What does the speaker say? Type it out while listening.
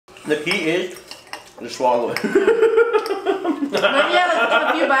The key is to swallow it. Maybe yeah,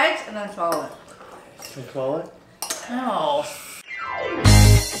 a few bites and then swallow it. Can you swallow it? No.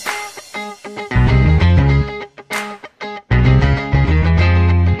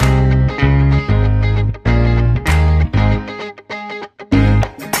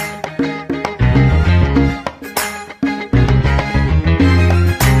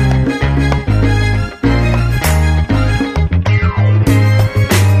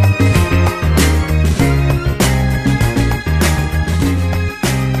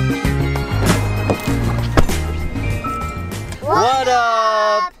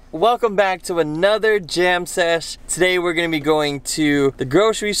 Welcome back to another jam sesh. Today we're gonna be going to the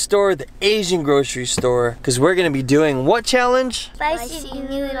grocery store, the Asian grocery store, because we're gonna be doing what challenge? Spicy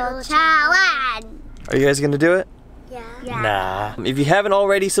noodle challenge. Are you guys gonna do it? Yeah. Nah. If you haven't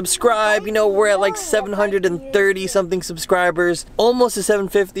already, subscribe. You know, we're at like 730 something subscribers. Almost to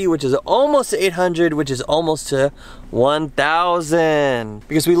 750, which is almost to 800, which is almost to 1,000.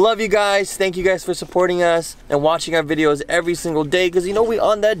 Because we love you guys. Thank you guys for supporting us and watching our videos every single day. Because you know we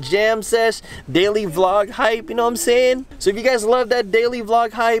on that jam sesh daily vlog hype, you know what I'm saying? So if you guys love that daily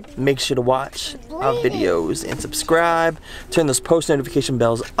vlog hype, make sure to watch our videos and subscribe. Turn those post notification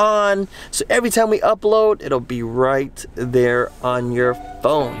bells on. So every time we upload, it'll be right there on your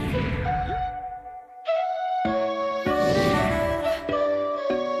phone.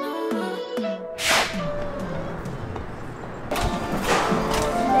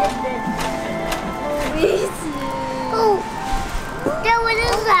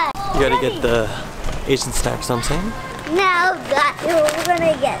 You gotta get the Asian snacks, know what I'm saying? Now we're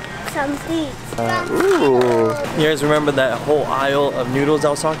gonna get some sweets. Ooh. You guys remember that whole aisle of noodles I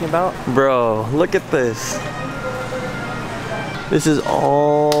was talking about? Bro, look at this. This is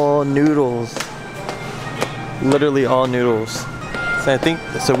all noodles. Literally all noodles. So I think,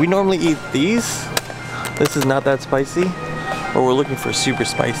 so we normally eat these. This is not that spicy, but we're looking for super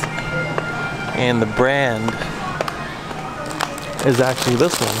spicy. And the brand is actually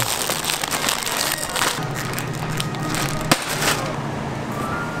this one.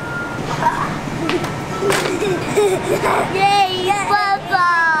 Yay,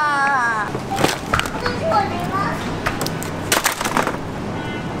 Papa!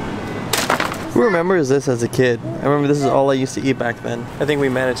 Who remembers this as a kid? I remember this is all I used to eat back then. I think we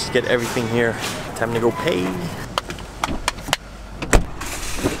managed to get everything here. Time to go pay.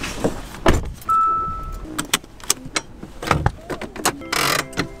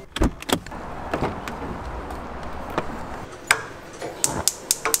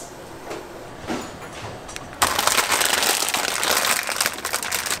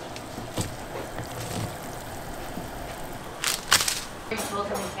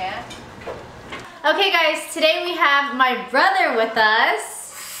 Okay guys, today we have my brother with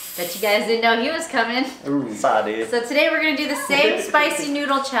us. Bet you guys didn't know he was coming. Ooh, sorry. So today we're gonna do the same spicy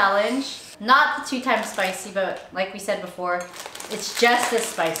noodle challenge. Not the 2 times spicy, but like we said before, it's just as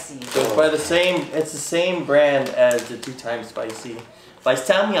spicy. So it's by the same, it's the same brand as the 2 times spicy. By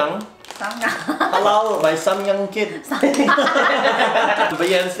Samyang. Hello, by Samyang Kid. But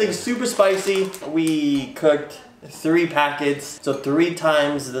yeah, this thing's super spicy. We cooked 3 packets, so 3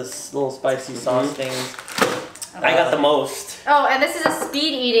 times this little spicy sauce thing. I got the most. Oh, and this is a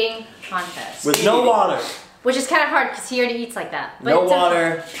speed eating contest. With no water. Which is kind of hard because he already eats like that. But No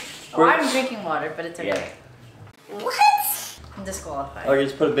water. Oh, I'm drinking water, but it's okay. Yeah. What? I'm disqualified. Okay,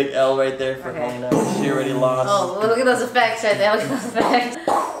 just put a big L right there for Helena. She already lost. Oh, look at those effects right there. Look at those effects.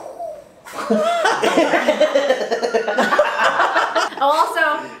 Oh,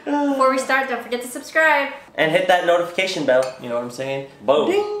 also, before we start, don't forget to subscribe. And hit that notification bell. You know what I'm saying?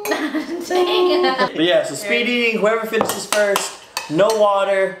 Boom. Dang. But yeah, so speed eating, whoever finishes first, no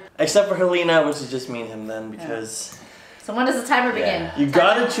water, except for Helena, which is just me and him then, because... So when does the timer begin? You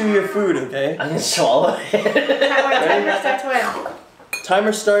gotta chew your food, okay? I'm gonna swallow it. Timer starts when?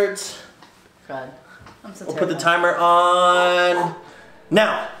 Timer starts. God, I'm so We'll terrible. put the timer on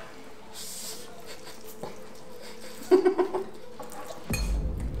now.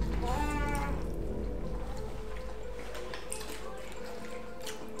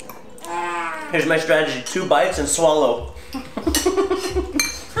 Here's my strategy: 2 bites and swallow.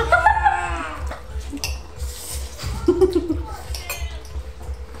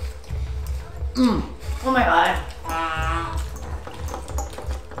 Oh my god.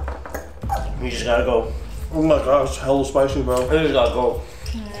 You just gotta go. Oh my gosh, hella spicy, bro. You just gotta go.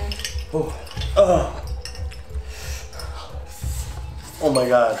 Oh my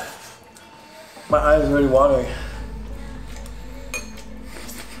god. My eyes are already watering.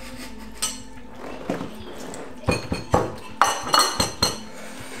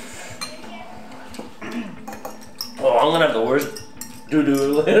 I'm gonna have the worst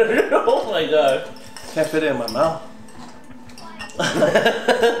doo-doo later. Oh my god. Can't fit it in my mouth.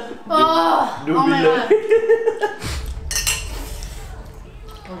 Oh my god.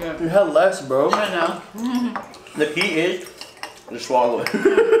 Okay. You had less, bro. I know. The key is to swallow it.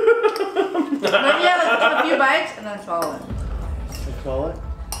 Maybe have a few bites and then swallow it. Swallow it?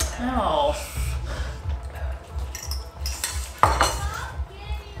 No.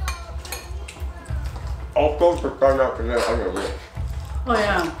 I'll go for trying out for that. I'm gonna wait. Oh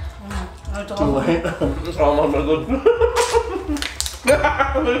yeah. Too late. That's all I'm gonna do. Oh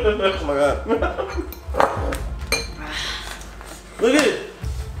my god. Look at it.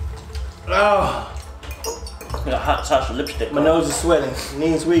 Oh. I got hot sauce and lipstick. My nose is sweating.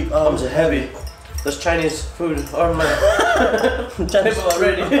 Knees weak. Arms are heavy. That's Chinese food. Or my Chinese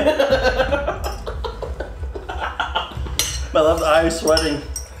already. My left eye is sweating.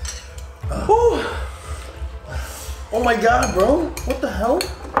 Whew. Oh my god, bro. What the hell?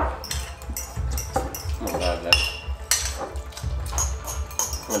 Oh my god, man.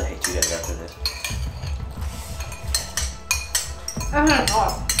 I'm gonna hate you guys after this. I'm gonna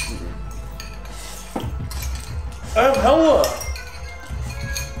talk. I have hella.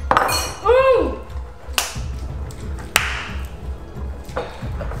 Ooh!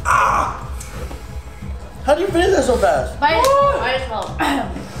 Ah! How do you finish that so fast? Bite as well.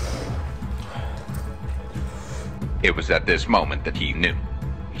 It was at this moment that he knew.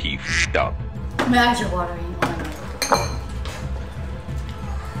 He f***ed up. My eyes are watering. Oh my god.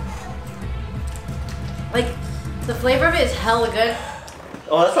 Like, the flavor of it is hella good.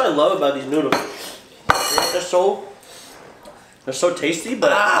 Oh, that's what I love about these noodles. They're so tasty, but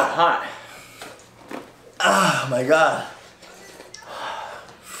they're hot. Ah, my god.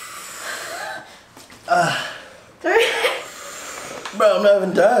 Bro, I'm not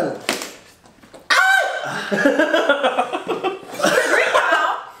even done.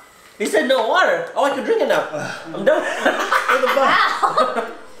 He said no water. Oh, I can drink it now. I'm done. What the fuck?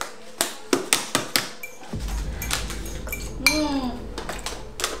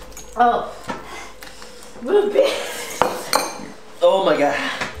 Oh. Oh my god.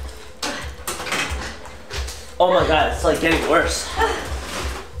 Oh my god, it's like getting worse.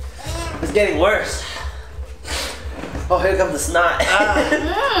 It's getting worse. Oh, here comes the snot.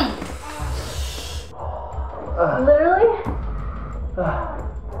 Literally?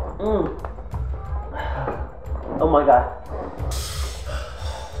 Oh my god.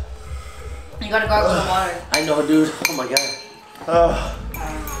 You gotta gargle the water. I know, dude. Oh my god.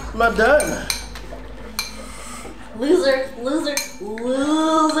 I'm not done. Loser, loser,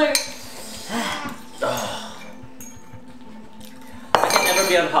 loser. I can never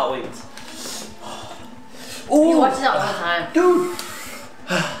be on hot wings. You watch that all the time. Dude.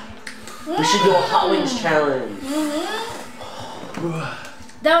 We should do a hot wings challenge.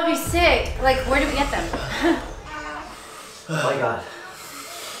 That would be sick. Like, where do we get them? Oh my god.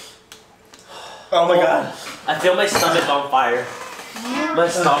 Oh my god. I feel my stomach on fire. My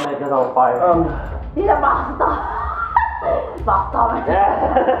stomach is on fire. These are my stomach. My stomach.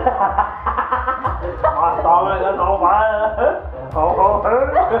 My stomach is on fire.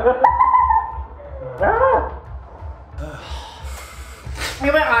 Look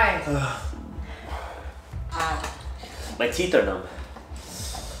at my eyes. My teeth are numb.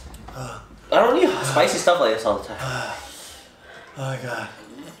 I don't eat spicy stuff like this all the time. Oh my god.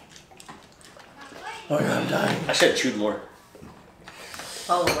 Oh my god, I'm dying. I should have chewed more.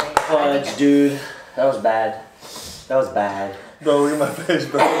 Probably. Fudge, dude. That was bad. That was bad. Bro, look at my face,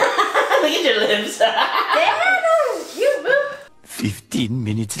 bro. Look at your lips. Damn, that was cute, boo. 15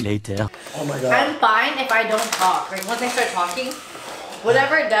 minutes later. Oh my god. I'm fine if I don't talk. Like, once I start talking,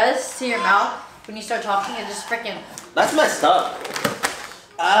 whatever it does to your mouth, when you start talking, it just freaking... That's messed up.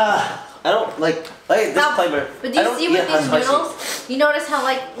 I don't like disclaimer. But do you see with these noodles, you notice how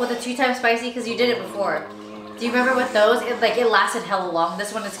like with the 2 times spicy, because you did it before. Do you remember with those, it lasted hella long.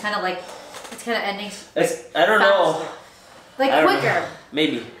 This one is kind of like, it's kind of ending. I don't know. Like quicker.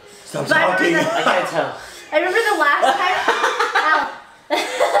 Maybe. Stop But talking. I can't tell. I remember the last time.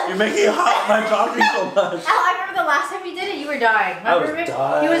 You're making it hot by talking so much. Al, I remember the last time you did it, you were dying. Remember?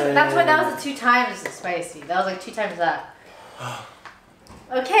 I was dying. That's why that was the 2 times spicy. That was like 2 times that.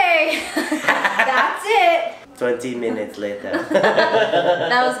 Okay, that's it. 20 minutes later.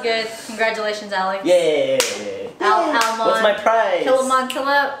 That was good. Congratulations, Alex. Yay! Almond. What's my prize?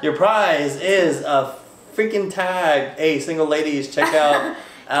 Kilomontilla. Your prize is a freaking tag. Hey, single ladies, check out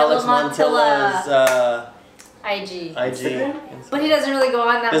Alex Kilomontilla. Montilla's IG. IG. But he doesn't really go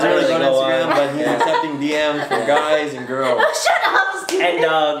on that Doesn't much. really go on Instagram, but he's accepting DMs from guys and girls. Shut up, Steve. And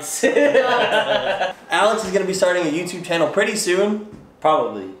dogs. Alex is gonna be starting a YouTube channel pretty soon.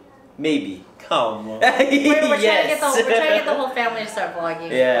 Probably. Maybe. Come on. We're trying to Yes. get the whole family to start vlogging.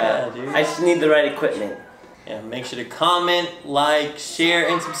 Yeah. Yeah, dude. I just need the right equipment. Yeah, make sure to comment, like, share,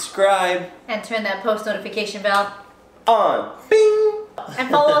 and subscribe. And turn that post notification bell. On. Bing. And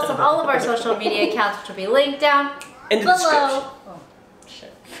follow us on all of our social media accounts, which will be linked down In the below.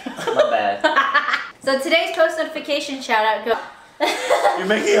 description. Shit. My bad. So today's post notification shout out goes. You're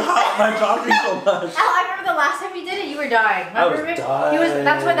making it hot by talking so much. Al, I remember the last time you did it, you were dying. Remember, I was Rick? dying.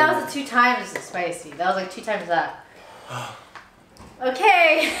 That's why that was the 2 times spicy. That was like 2 times that.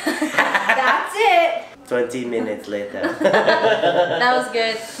 Okay, that's it. 20 minutes later. That was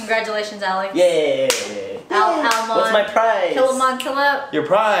good. Congratulations, Alex. Yay. Almond. What's my prize? Killamontilla. Your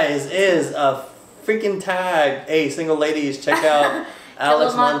prize is a freaking tag. Hey, single ladies, check out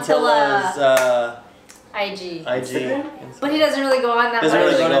Alex Montilla's IG. IG. But he doesn't really go on that Doesn't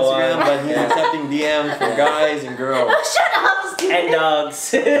much. really go on Instagram, on. but he's accepting DMs from guys and girls. Shut up, Steve. And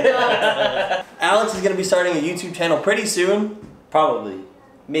dogs. Alex is gonna be starting a YouTube channel pretty soon. Probably.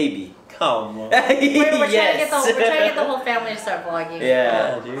 Maybe. Come on. We're trying to Yes. get the whole family to start vlogging.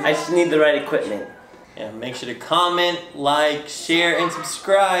 Yeah. Yeah, dude. I just need the right equipment. Yeah, make sure to comment, like, share, and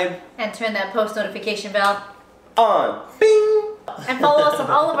subscribe. And turn that post notification bell. On. Bing. And follow us on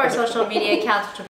all of our social media accounts, which will